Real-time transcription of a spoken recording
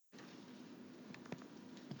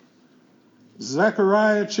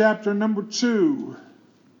Zechariah chapter number 2.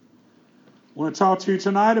 I want to talk to you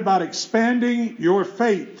tonight about expanding your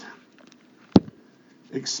faith.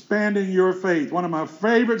 Expanding your faith. One of my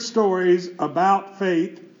favorite stories about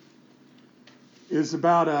faith is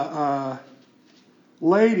about a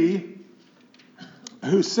lady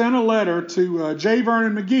who sent a letter to J.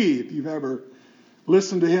 Vernon McGee. If you've ever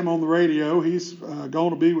listened to him on the radio, he's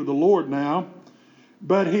going to be with the Lord now.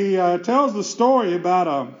 But he tells the story about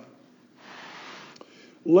a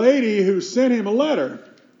lady who sent him a letter.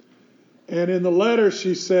 And in the letter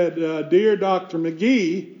she said, Dear Dr.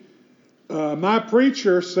 McGee, my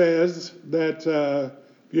preacher says that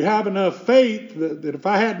if you have enough faith, that if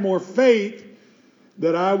I had more faith,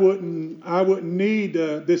 that I wouldn't need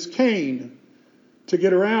this cane to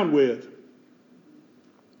get around with.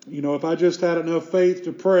 You know, if I just had enough faith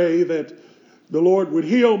to pray that the Lord would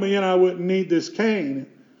heal me and I wouldn't need this cane.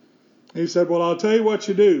 He said, well, I'll tell you what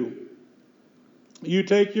you do. You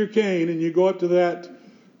take your cane and you go up to that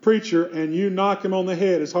preacher and you knock him on the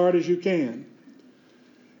head as hard as you can.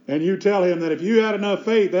 And you tell him that if you had enough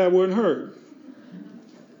faith, that wouldn't hurt.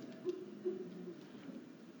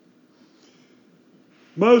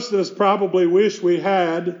 Most of us probably wish we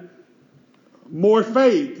had more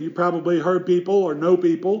faith. You probably heard people or know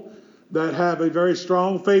people that have a very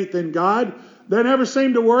strong faith in God. They never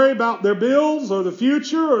seem to worry about their bills or the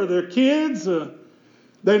future or their kids.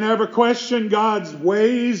 They never question God's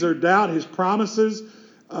ways or doubt His promises.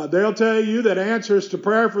 They'll tell you that answers to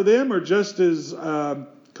prayer for them are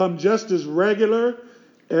come just as regular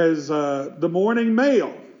as the morning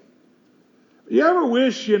mail. You ever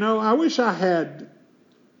wish, I wish I had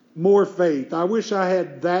more faith. I wish I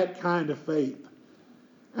had that kind of faith.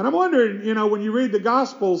 And I'm wondering, when you read the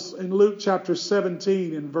Gospels in Luke chapter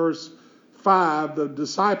 17 in verse 5, the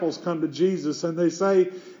disciples come to Jesus and they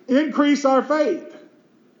say, increase our faith.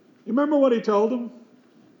 You remember what He told them?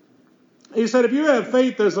 He said, if you have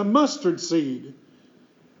faith as a mustard seed,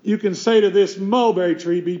 you can say to this mulberry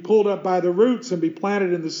tree, be pulled up by the roots and be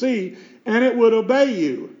planted in the sea, and it would obey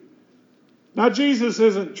you. Now, Jesus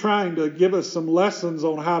isn't trying to give us some lessons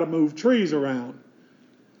on how to move trees around.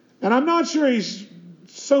 And I'm not sure He's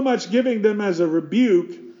so much giving them as a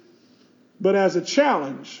rebuke, but as a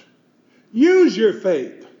challenge. Use your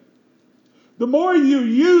faith. The more you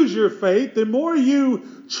use your faith, the more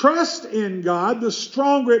you trust in God, the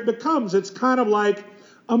stronger it becomes. It's kind of like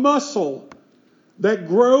a muscle that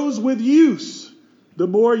grows with use. The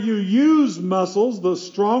more you use muscles, the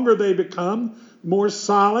stronger they become, more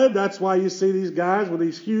solid. That's why you see these guys with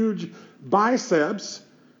these huge biceps.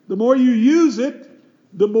 The more you use it,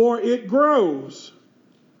 the more it grows.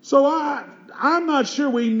 So I'm not sure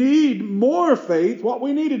we need more faith. What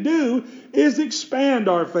we need to do is expand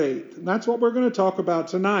our faith. And that's what we're going to talk about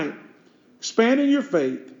tonight. Expanding your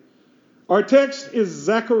faith. Our text is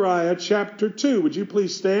Zechariah chapter 2. Would you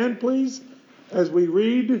please stand, please, as we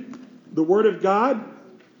read the Word of God?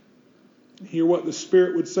 Hear what the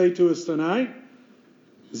Spirit would say to us tonight.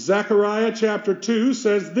 Zechariah chapter 2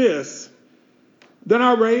 says this, Then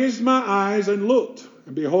I raised my eyes and looked,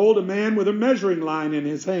 and behold, a man with a measuring line in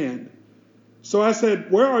his hand. So I said,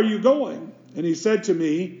 Where are you going? And he said to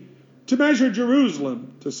me, To measure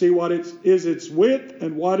Jerusalem, to see what is its width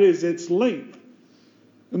and what is its length.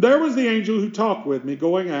 And there was the angel who talked with me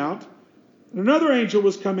going out. And another angel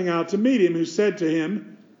was coming out to meet him, who said to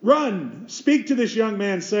him, Run, speak to this young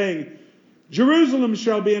man, saying, Jerusalem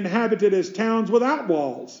shall be inhabited as towns without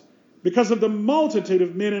walls, because of the multitude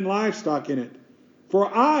of men and livestock in it. For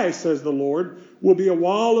I, says the Lord, will be a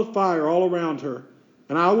wall of fire all around her,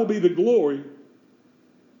 and I will be the glory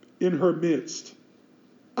in her midst.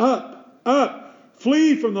 Up, up,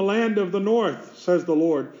 flee from the land of the north, says the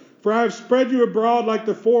Lord. For I have spread you abroad like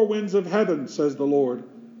the four winds of heaven, says the Lord.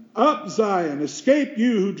 Up, Zion, escape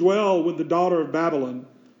you who dwell with the daughter of Babylon.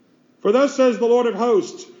 For thus says the Lord of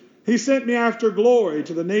hosts, He sent me after glory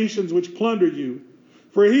to the nations which plunder you.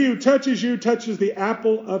 For he who touches you touches the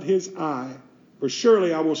apple of His eye. For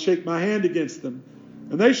surely I will shake my hand against them,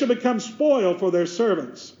 and they shall become spoil for their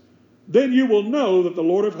servants. Then you will know that the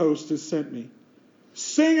Lord of hosts has sent me.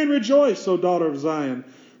 Sing and rejoice, O daughter of Zion.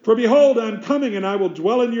 For behold, I am coming, and I will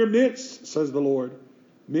dwell in your midst, says the Lord.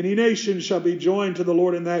 Many nations shall be joined to the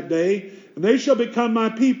Lord in that day, and they shall become my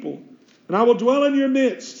people. And I will dwell in your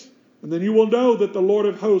midst, and then you will know that the Lord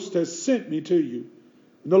of hosts has sent me to you.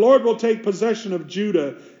 And the Lord will take possession of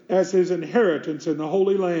Judah as His inheritance in the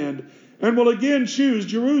Holy Land, and will again choose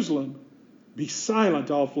Jerusalem. Be silent,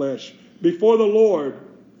 all flesh, before the Lord,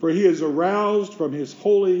 for He is aroused from His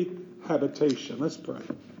holy habitation. Let's pray.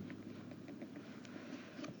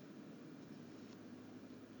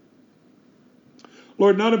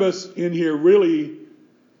 Lord, none of us in here really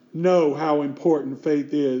know how important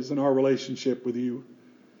faith is in our relationship with you.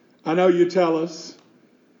 I know you tell us.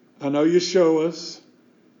 I know you show us.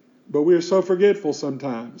 But we are so forgetful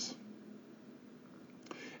sometimes.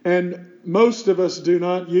 And most of us do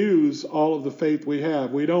not use all of the faith we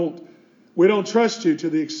have. We don't trust you to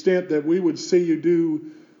the extent that we would see you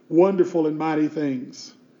do wonderful and mighty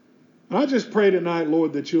things. And I just pray tonight,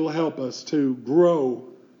 Lord, that you'll help us to grow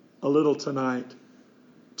a little tonight.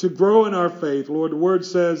 To grow in our faith. Lord, the word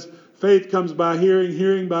says faith comes by hearing,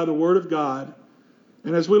 hearing by the word of God.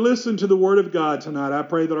 And as we listen to the word of God tonight, I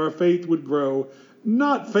pray that our faith would grow.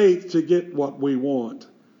 Not faith to get what we want,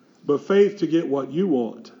 but faith to get what you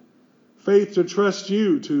want. Faith to trust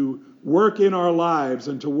you to work in our lives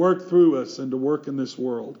and to work through us and to work in this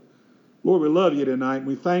world. Lord, we love you tonight.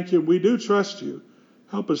 We thank you. We do trust you.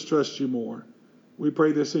 Help us trust you more. We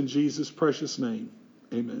pray this in Jesus' precious name.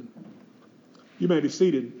 Amen. You may be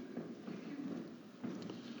seated.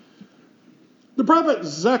 The prophet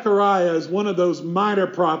Zechariah is one of those minor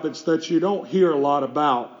prophets that you don't hear a lot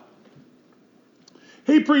about.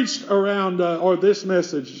 He preached around, these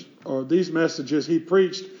messages he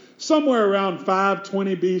preached somewhere around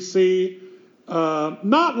 520 BC,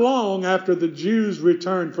 not long after the Jews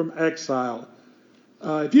returned from exile.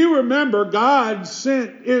 If you remember, God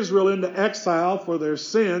sent Israel into exile for their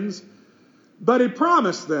sins, but he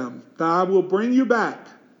promised them that I will bring you back.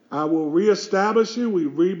 I will reestablish you. We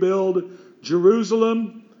rebuild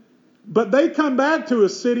Jerusalem. But they come back to a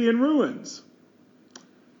city in ruins.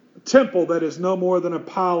 A temple that is no more than a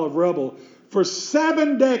pile of rubble. For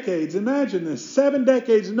 7 decades, imagine this, 7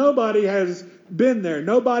 decades, nobody has been there.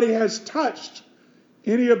 Nobody has touched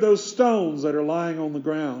any of those stones that are lying on the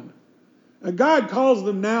ground. And God calls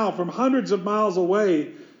them now from hundreds of miles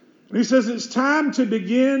away. And he says it's time to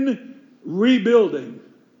begin rebuilding.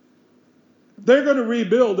 If they're going to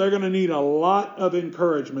rebuild, they're going to need a lot of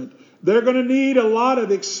encouragement. They're going to need a lot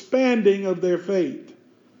of expanding of their faith.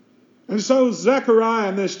 And so Zechariah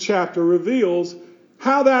in this chapter reveals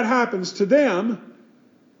how that happens to them,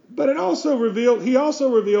 but he also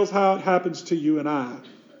reveals how it happens to you and I.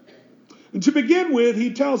 And to begin with,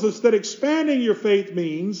 he tells us that expanding your faith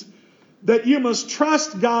means that you must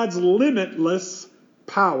trust God's limitless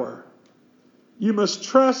power. You must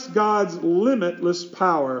trust God's limitless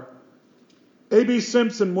power. A.B.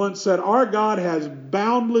 Simpson once said, our God has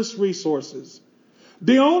boundless resources.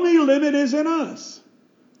 The only limit is in us.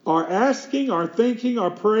 Our asking, our thinking, our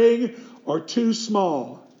praying are too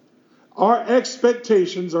small. Our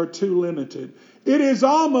expectations are too limited. It is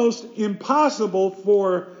almost impossible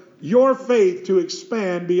for your faith to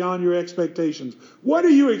expand beyond your expectations. What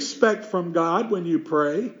do you expect from God when you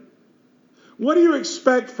pray? What do you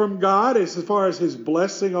expect from God as far as his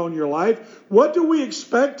blessing on your life? What do we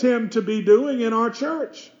expect him to be doing in our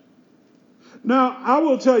church? Now, I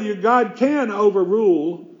will tell you, God can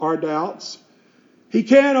overrule our doubts. He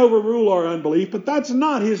can overrule our unbelief, but that's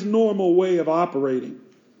not his normal way of operating.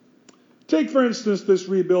 Take, for instance, this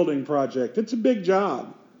rebuilding project. It's a big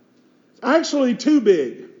job. It's actually too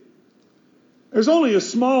big. There's only a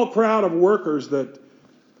small crowd of workers that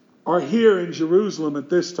are here in Jerusalem at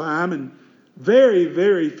this time, and very,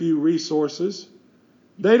 very few resources.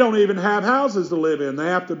 They don't even have houses to live in. They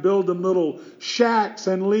have to build them little shacks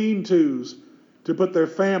and lean-tos to put their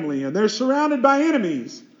family in. They're surrounded by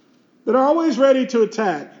enemies that are always ready to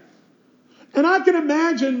attack. And I can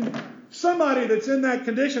imagine somebody that's in that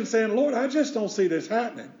condition saying, Lord, I just don't see this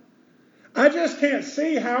happening. I just can't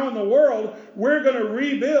see how in the world we're going to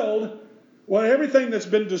rebuild everything that's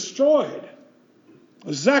been destroyed.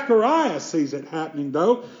 Zechariah sees it happening,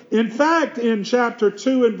 though. In fact, in chapter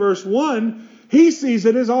 2 and verse 1, he sees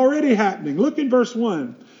it as already happening. Look in verse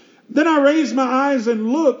 1. Then I raised my eyes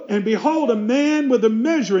and looked, and behold, a man with a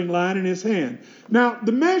measuring line in his hand. Now,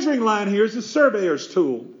 the measuring line here is a surveyor's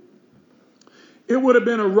tool. It would have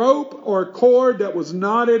been a rope or a cord that was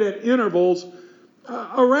knotted at intervals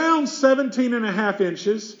around 17 and a half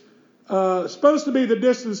inches. Supposed to be the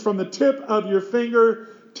distance from the tip of your finger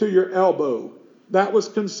to your elbow. That was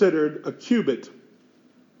considered a cubit.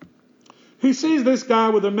 He sees this guy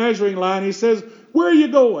with a measuring line. He says, where are you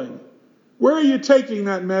going? Where are you taking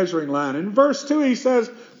that measuring line? In verse 2 he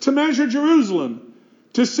says, to measure Jerusalem,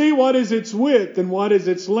 to see what is its width and what is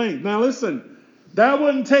its length. Now listen, that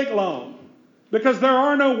wouldn't take long because there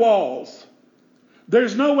are no walls.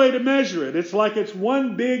 There's no way to measure it. It's like it's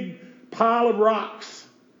one big pile of rocks.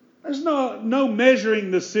 There's no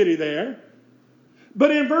measuring the city there. But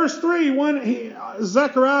in verse 3,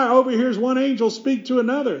 Zechariah overhears one angel speak to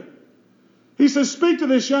another. He says, speak to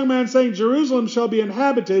this young man saying, Jerusalem shall be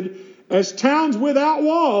inhabited as towns without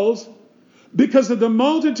walls, because of the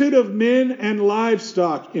multitude of men and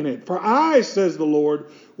livestock in it. For I, says the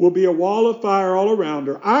Lord, will be a wall of fire all around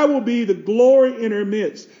her. I will be the glory in her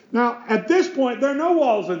midst. Now, at this point, there are no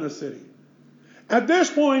walls in the city. At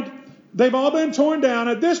this point, they've all been torn down.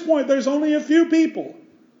 At this point, there's only a few people.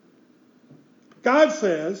 God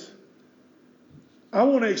says, I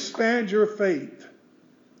want to expand your faith.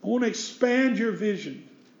 I want to expand your vision.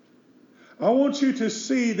 I want you to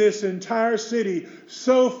see this entire city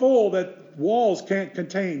so full that walls can't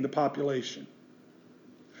contain the population.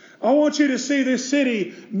 I want you to see this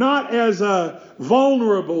city not as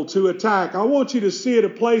vulnerable to attack. I want you to see it a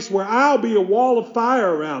place where I'll be a wall of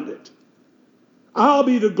fire around it. I'll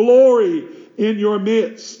be the glory in your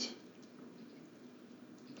midst.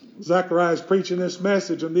 Zechariah is preaching this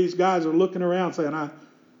message, and these guys are looking around saying, I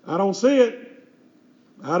don't see it.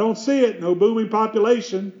 I don't see it. No booming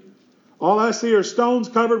population. All I see are stones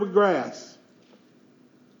covered with grass.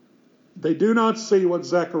 They do not see what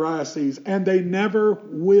Zechariah sees, and they never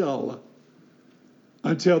will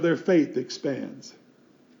until their faith expands.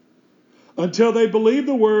 Until they believe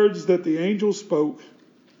the words that the angel spoke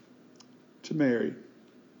to Mary.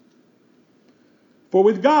 For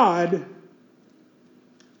with God,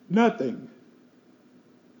 nothing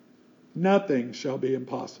shall be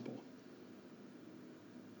impossible.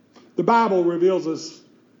 The Bible reveals us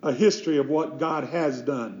a history of what God has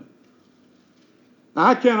done. Now,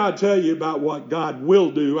 I cannot tell you about what God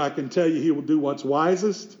will do. I can tell you He will do what's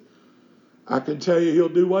wisest. I can tell you He'll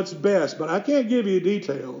do what's best, but I can't give you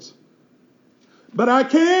details. But I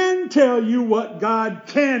can tell you what God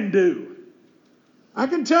can do. I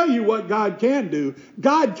can tell you what God can do.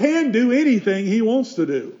 God can do anything He wants to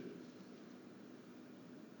do.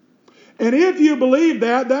 And if you believe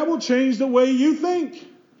that, that will change the way you think.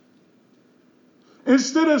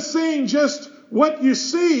 Instead of seeing just what you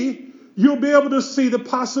see, you'll be able to see the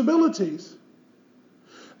possibilities.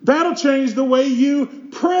 That'll change the way you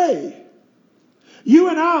pray. You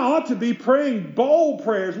and I ought to be praying bold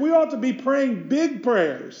prayers. We ought to be praying big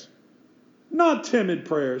prayers, not timid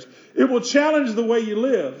prayers. It will challenge the way you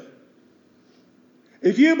live.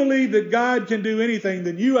 If you believe that God can do anything,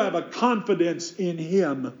 then you have a confidence in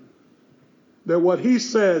Him that what He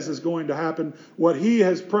says is going to happen, what He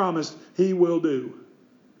has promised, He will do.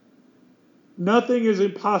 Nothing is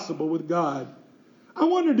impossible with God. I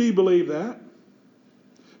wonder, do you believe that?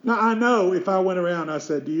 Now, I know if I went around and I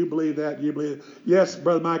said, do you believe that? Do you believe it? Yes,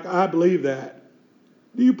 Brother Mike, I believe that.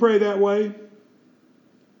 Do you pray that way? Do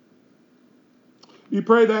you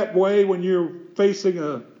pray that way when you're facing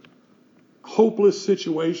a hopeless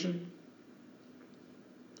situation?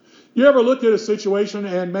 You ever look at a situation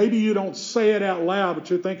and maybe you don't say it out loud, but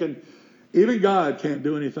you're thinking, even God can't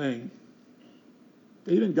do anything.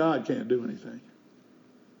 Even God can't do anything.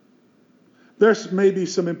 There's maybe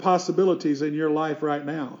some impossibilities in your life right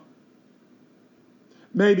now.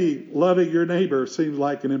 Maybe loving your neighbor seems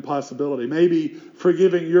like an impossibility. Maybe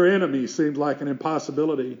forgiving your enemy seems like an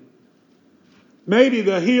impossibility. Maybe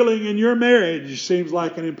the healing in your marriage seems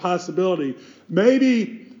like an impossibility.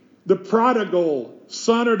 Maybe the prodigal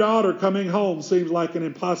son or daughter coming home seems like an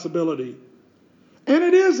impossibility. And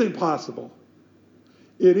it is impossible.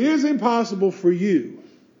 It is impossible for you.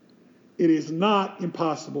 It is not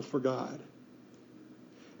impossible for God.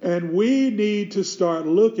 And we need to start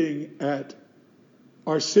looking at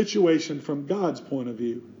our situation from God's point of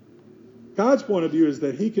view. God's point of view is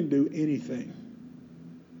that He can do anything.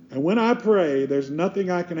 And when I pray, there's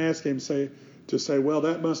nothing I can ask Him to say, well,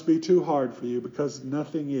 that must be too hard for you, because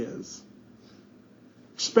nothing is.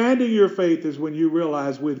 Expanding your faith is when you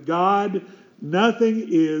realize with God, nothing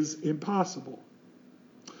is impossible.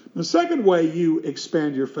 The second way you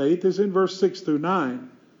expand your faith is in verse 6 through 9.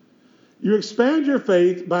 You expand your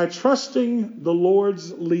faith by trusting the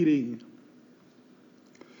Lord's leading.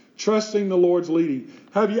 Trusting the Lord's leading.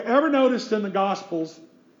 Have you ever noticed in the Gospels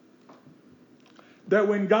that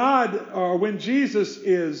when Jesus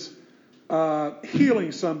is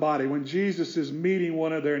healing somebody, when Jesus is meeting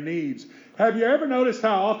one of their needs, have you ever noticed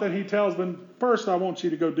how often He tells them, first, I want you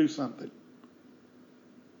to go do something.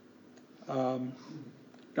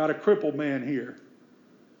 Got a crippled man here.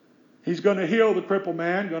 He's going to heal the crippled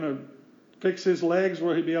man, going to fix his legs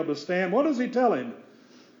where he'll be able to stand. What does He tell him?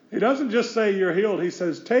 He doesn't just say you're healed. He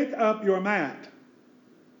says, take up your mat.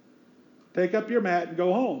 Take up your mat and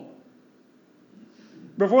go home.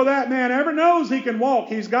 Before that man ever knows he can walk,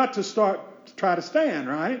 he's got to try to stand,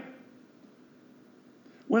 right?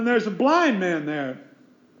 When there's a blind man there,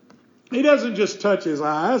 He doesn't just touch his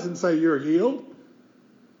eyes and say you're healed.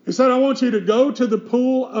 He said, I want you to go to the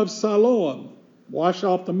pool of Siloam, wash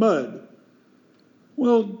off the mud.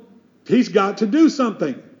 Well, he's got to do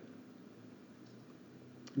something.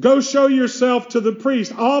 Go show yourself to the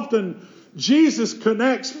priest. Often, Jesus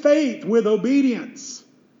connects faith with obedience.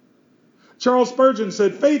 Charles Spurgeon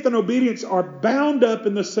said, faith and obedience are bound up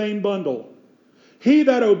in the same bundle. He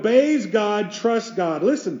that obeys God trusts God.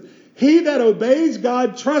 Listen, he that obeys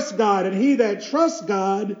God trusts God, and he that trusts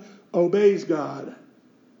God obeys God.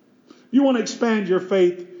 You want to expand your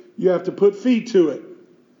faith, you have to put feet to it.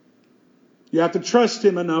 You have to trust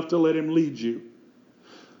him enough to let him lead you.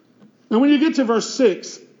 Now when you get to verse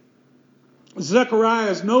 6, Zechariah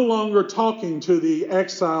is no longer talking to the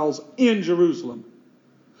exiles in Jerusalem.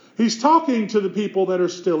 He's talking to the people that are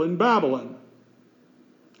still in Babylon.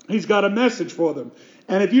 He's got a message for them.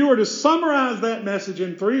 And if you were to summarize that message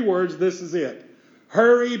in 3 words, this is it.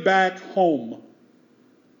 Hurry back home.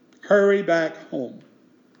 Hurry back home.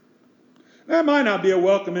 That might not be a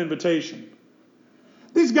welcome invitation.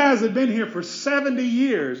 These guys have been here for 70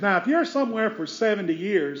 years. Now, if you're somewhere for 70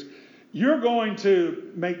 years, you're going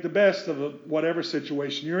to make the best of whatever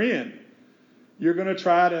situation you're in. You're going to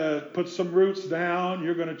try to put some roots down.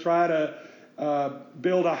 You're going to try to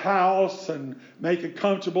build a house and make a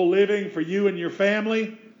comfortable living for you and your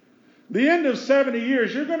family. The end of 70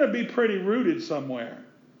 years, you're going to be pretty rooted somewhere.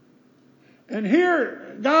 And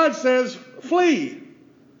here, God says, flee.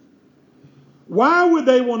 Why would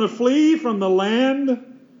they want to flee from the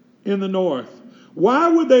land in the north? Why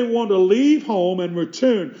would they want to leave home and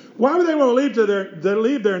return? Why would they want to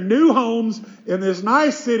leave their new homes in this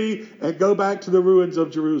nice city and go back to the ruins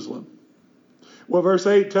of Jerusalem? Well, verse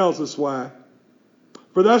 8 tells us why.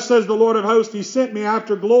 For thus says the Lord of hosts, he sent me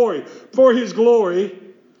after glory, for his glory,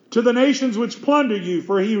 to the nations which plunder you.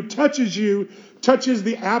 For he who touches you touches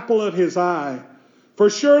the apple of his eye. For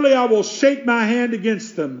surely I will shake my hand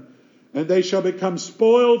against them, and they shall become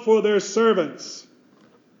spoiled for their servants.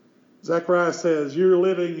 Zechariah says, you're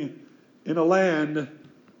living in a land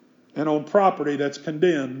and on property that's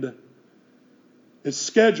condemned. It's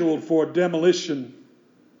scheduled for demolition.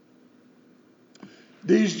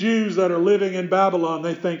 These Jews that are living in Babylon,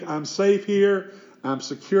 they think, I'm safe here, I'm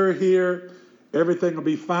secure here, everything will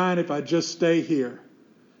be fine if I just stay here.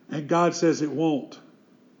 And God says it won't.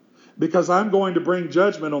 Because I'm going to bring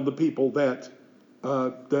judgment on the people that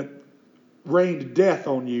rained death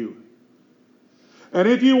on you. And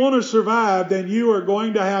if you want to survive, then you are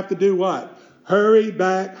going to have to do what? Hurry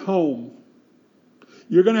back home.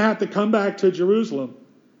 You're going to have to come back to Jerusalem.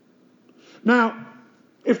 Now,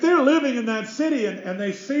 if they're living in that city and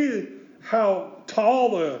they see how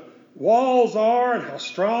tall the walls are and how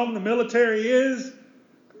strong the military is,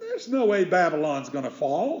 there's no way Babylon's going to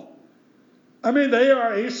fall. I mean, they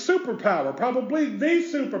are a superpower, probably the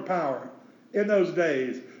superpower in those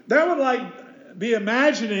days. That would be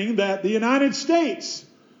imagining that the United States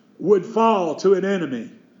would fall to an enemy.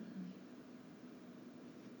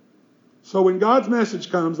 So when God's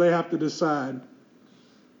message comes, they have to decide,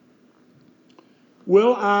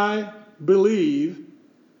 will I believe,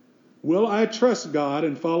 will I trust God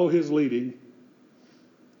and follow his leading,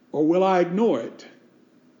 or will I ignore it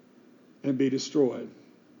and be destroyed?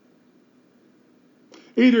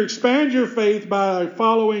 Either expand your faith by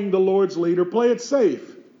following the Lord's lead or play it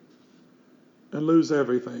safe and lose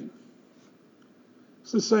everything.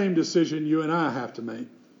 It's the same decision you and I have to make.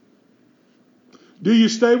 Do you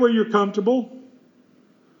stay where you're comfortable,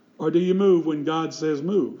 or do you move when God says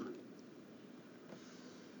move?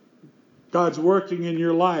 God's working in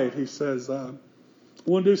your life. He says, I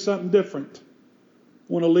want to do something different.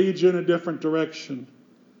 I want to lead you in a different direction.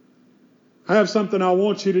 I have something I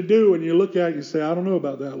want you to do, and you look at it and you say, I don't know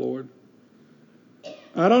about that, Lord.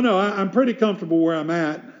 I don't know. I'm pretty comfortable where I'm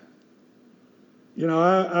at. You know,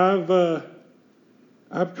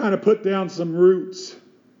 I've kind of put down some roots.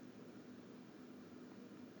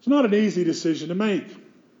 It's not an easy decision to make.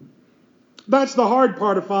 That's the hard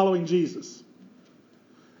part of following Jesus.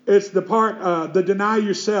 It's the part, the deny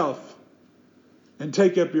yourself and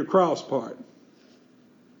take up your cross part.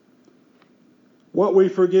 What we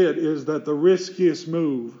forget is that the riskiest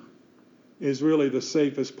move is really the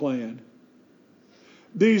safest plan.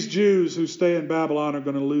 These Jews who stay in Babylon are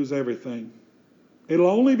going to lose everything. It'll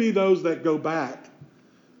only be those that go back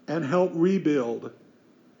and help rebuild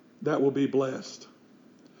that will be blessed.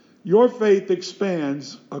 Your faith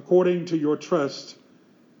expands according to your trust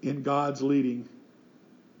in God's leading.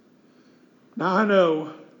 Now I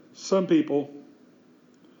know some people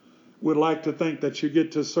would like to think that you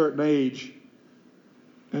get to a certain age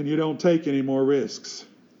and you don't take any more risks.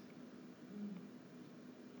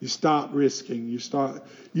 You stop risking. You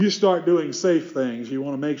start doing safe things. You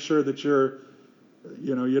want to make sure that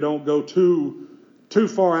you don't go too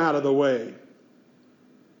far out of the way.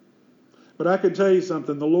 But I can tell you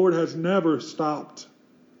something. The Lord has never stopped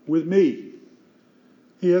with me.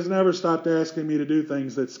 He has never stopped asking me to do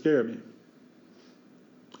things that scare me.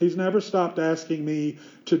 He's never stopped asking me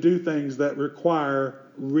to do things that require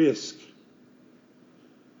risk.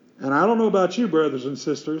 And I don't know about you, brothers and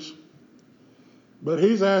sisters, but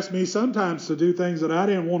he's asked me sometimes to do things that I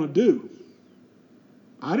didn't want to do.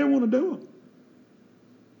 I didn't want to do them.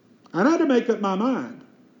 And I had to make up my mind.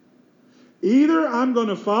 Either I'm going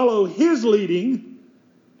to follow his leading,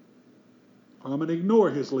 or I'm going to ignore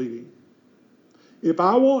his leading. If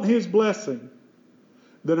I want his blessing,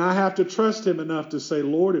 then I have to trust him enough to say,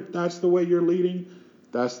 Lord, if that's the way you're leading,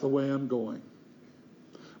 that's the way I'm going.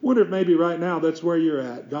 I wonder if maybe right now that's where you're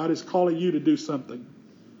at. God is calling you to do something.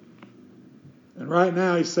 And right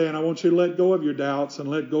now he's saying, I want you to let go of your doubts and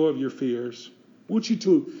let go of your fears. I want you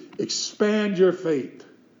to expand your faith.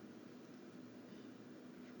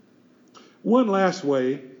 One last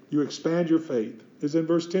way you expand your faith is in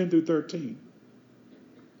verse 10 through 13.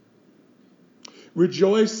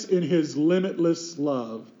 Rejoice in his limitless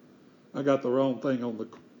love. I got the wrong thing on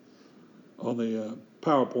the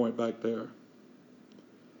PowerPoint back there.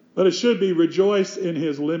 But it should be rejoice in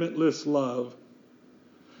his limitless love.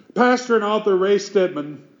 Pastor and author Ray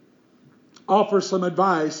Stedman offers some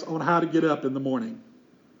advice on how to get up in the morning.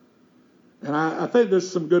 And I think this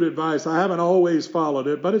is some good advice. I haven't always followed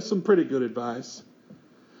it, but it's some pretty good advice.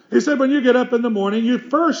 He said when you get up in the morning, you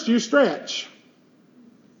stretch.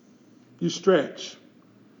 You stretch.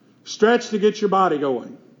 Stretch to get your body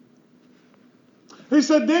going. He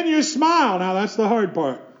said then you smile. Now that's the hard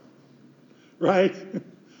part. Right?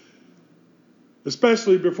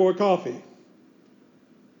 Especially before coffee.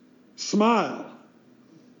 Smile.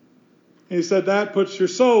 He said that puts your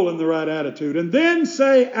soul in the right attitude. And then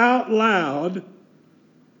say out loud,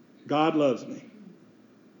 God loves me.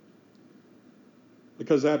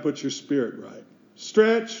 Because that puts your spirit right.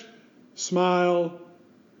 Stretch, smile,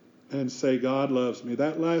 and say God loves me.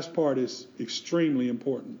 That last part is extremely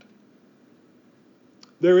important.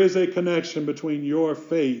 There is a connection between your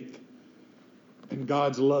faith and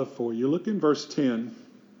God's love for you. Look in verse 10.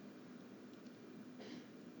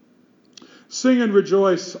 Sing and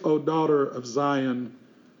rejoice, O daughter of Zion,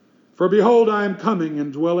 for behold, I am coming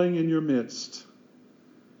and dwelling in your midst.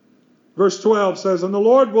 Verse 12 says, and the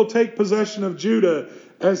Lord will take possession of Judah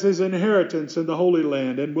as his inheritance in the Holy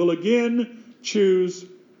Land, and will again choose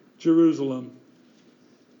Jerusalem.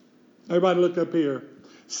 Everybody look up here.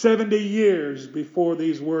 70 years before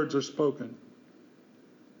these words are spoken.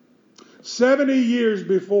 70 years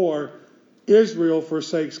before Israel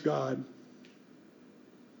forsakes God.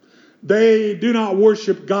 They do not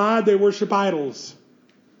worship God, they worship idols.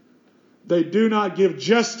 They do not give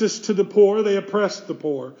justice to the poor, they oppress the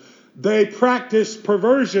poor. They practice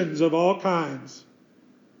perversions of all kinds.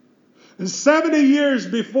 And 70 years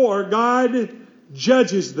before, God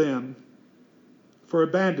judges them for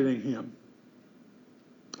abandoning him.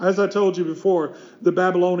 As I told you before, the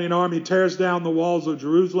Babylonian army tears down the walls of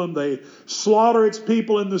Jerusalem. They slaughter its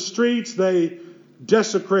people in the streets. They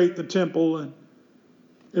desecrate the temple. And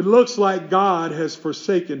it looks like God has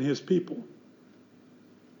forsaken his people.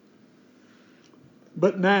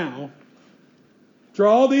 But now, after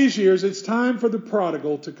all these years, it's time for the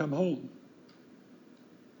prodigal to come home.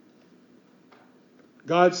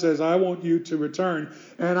 God says, I want you to return,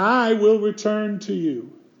 and I will return to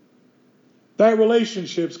you. That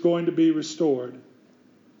relationship's going to be restored.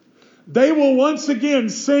 They will once again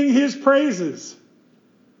sing his praises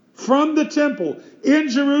from the temple in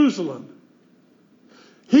Jerusalem.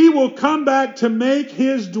 He will come back to make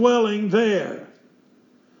his dwelling there.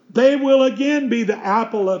 They will again be the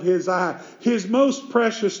apple of his eye, his most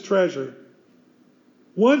precious treasure.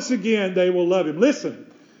 Once again, they will love him.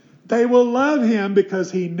 Listen, they will love him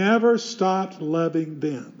because he never stopped loving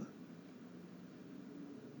them.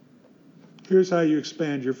 Here's how you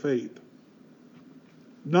expand your faith.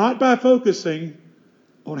 Not by focusing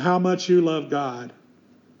on how much you love God,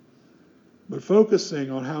 but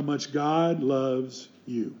focusing on how much God loves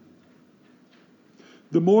you.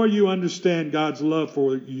 The more you understand God's love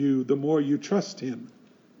for you, the more you trust him.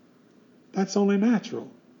 That's only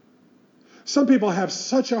natural. Some people have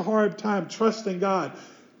such a hard time trusting God,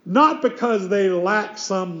 not because they lack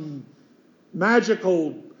some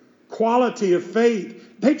magical quality of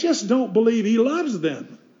faith. They just don't believe he loves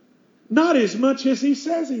them. Not as much as he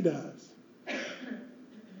says he does.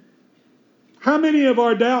 How many of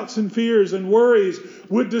our doubts and fears and worries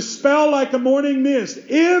would dispel like a morning mist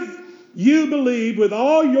if you believe with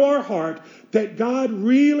all your heart that God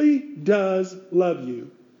really does love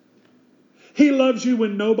you? He loves you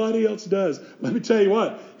when nobody else does. Let me tell you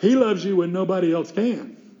what, he loves you when nobody else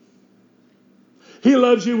can. He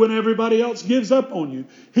loves you when everybody else gives up on you.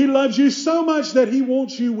 He loves you so much that he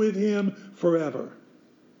wants you with him forever.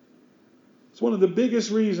 It's one of the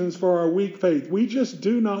biggest reasons for our weak faith. We just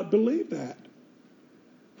do not believe that.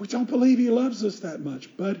 We don't believe he loves us that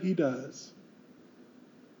much, but he does.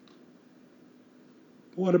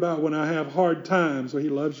 What about when I have hard times? Well, he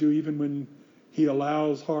loves you even when he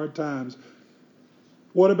allows hard times.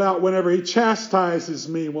 What about whenever he chastises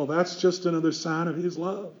me? Well, that's just another sign of his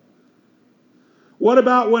love. What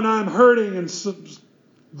about when I'm hurting and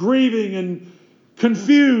grieving and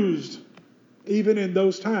confused? Even in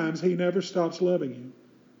those times, he never stops loving you.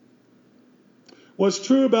 What's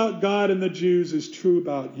true about God and the Jews is true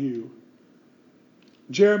about you.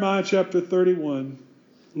 Jeremiah chapter 31.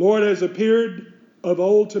 Lord has appeared of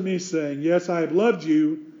old to me, saying, yes, I have loved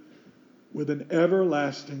you with an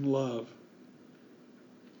everlasting love.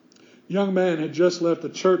 A young man had just left a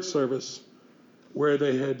church service where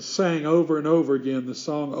they had sang over and over again the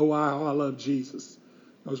song, Oh, How I Love Jesus.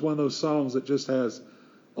 It was one of those songs that just has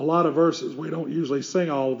a lot of verses. We don't usually sing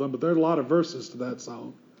all of them, but there are a lot of verses to that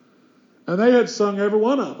song. And they had sung every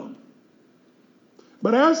one of them.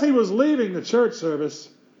 But as he was leaving the church service,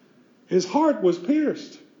 his heart was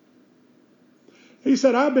pierced. He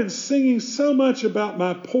said, I've been singing so much about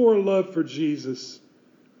my poor love for Jesus.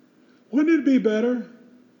 Wouldn't it be better?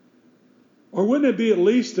 Or wouldn't it be at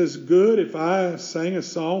least as good if I sang a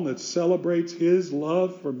song that celebrates his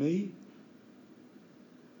love for me?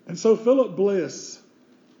 And so Philip Bliss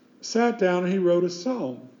sat down and he wrote a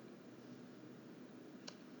song.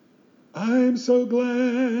 I am so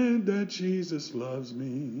glad that Jesus loves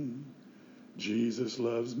me. Jesus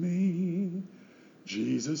loves me.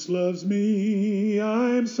 Jesus loves me. I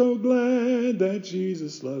am so glad that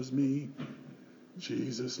Jesus loves me.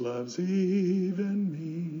 Jesus loves even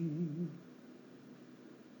me.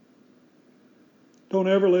 Don't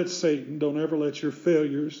ever let Satan, don't ever let your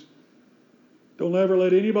failures, don't ever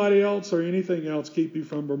let anybody else or anything else keep you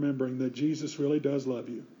from remembering that Jesus really does love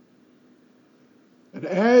you. And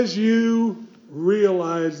as you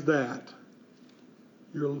realize that,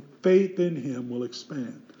 your faith in him will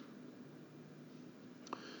expand.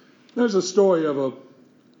 There's a story of a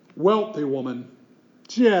wealthy woman.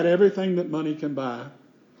 She had everything that money can buy,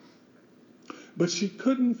 but she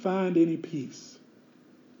couldn't find any peace.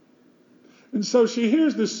 And so she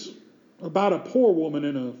hears this about a poor woman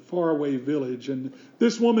in a faraway village. And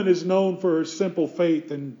this woman is known for her simple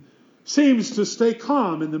faith and seems to stay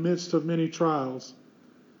calm in the midst of many trials.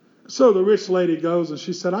 So the rich lady goes and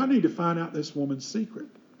she said, I need to find out this woman's secret.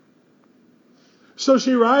 So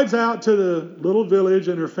she rides out to the little village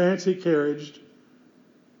in her fancy carriage,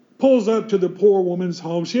 pulls up to the poor woman's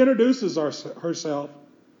home. She introduces herself.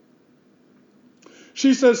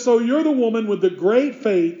 She says, so you're the woman with the great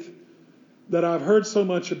faith that I've heard so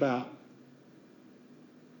much about.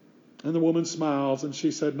 And the woman smiles and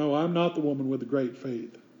she said, no, I'm not the woman with the great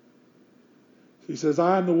faith. She says,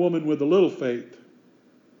 I'm the woman with the little faith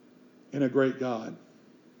in a great God.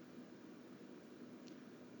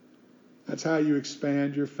 That's how you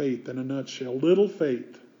expand your faith in a nutshell. Little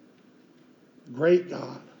faith, great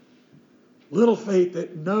God. Little faith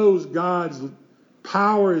that knows God's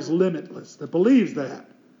power is limitless, that believes that.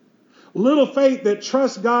 Little faith that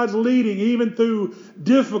trusts God's leading even through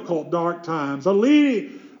difficult, dark times. A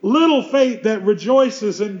little faith that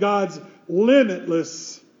rejoices in God's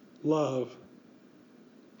limitless love.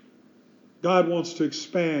 God wants to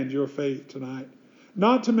expand your faith tonight.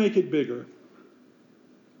 Not to make it bigger,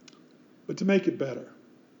 but to make it better.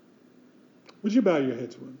 Would you bow your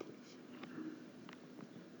heads with me, please?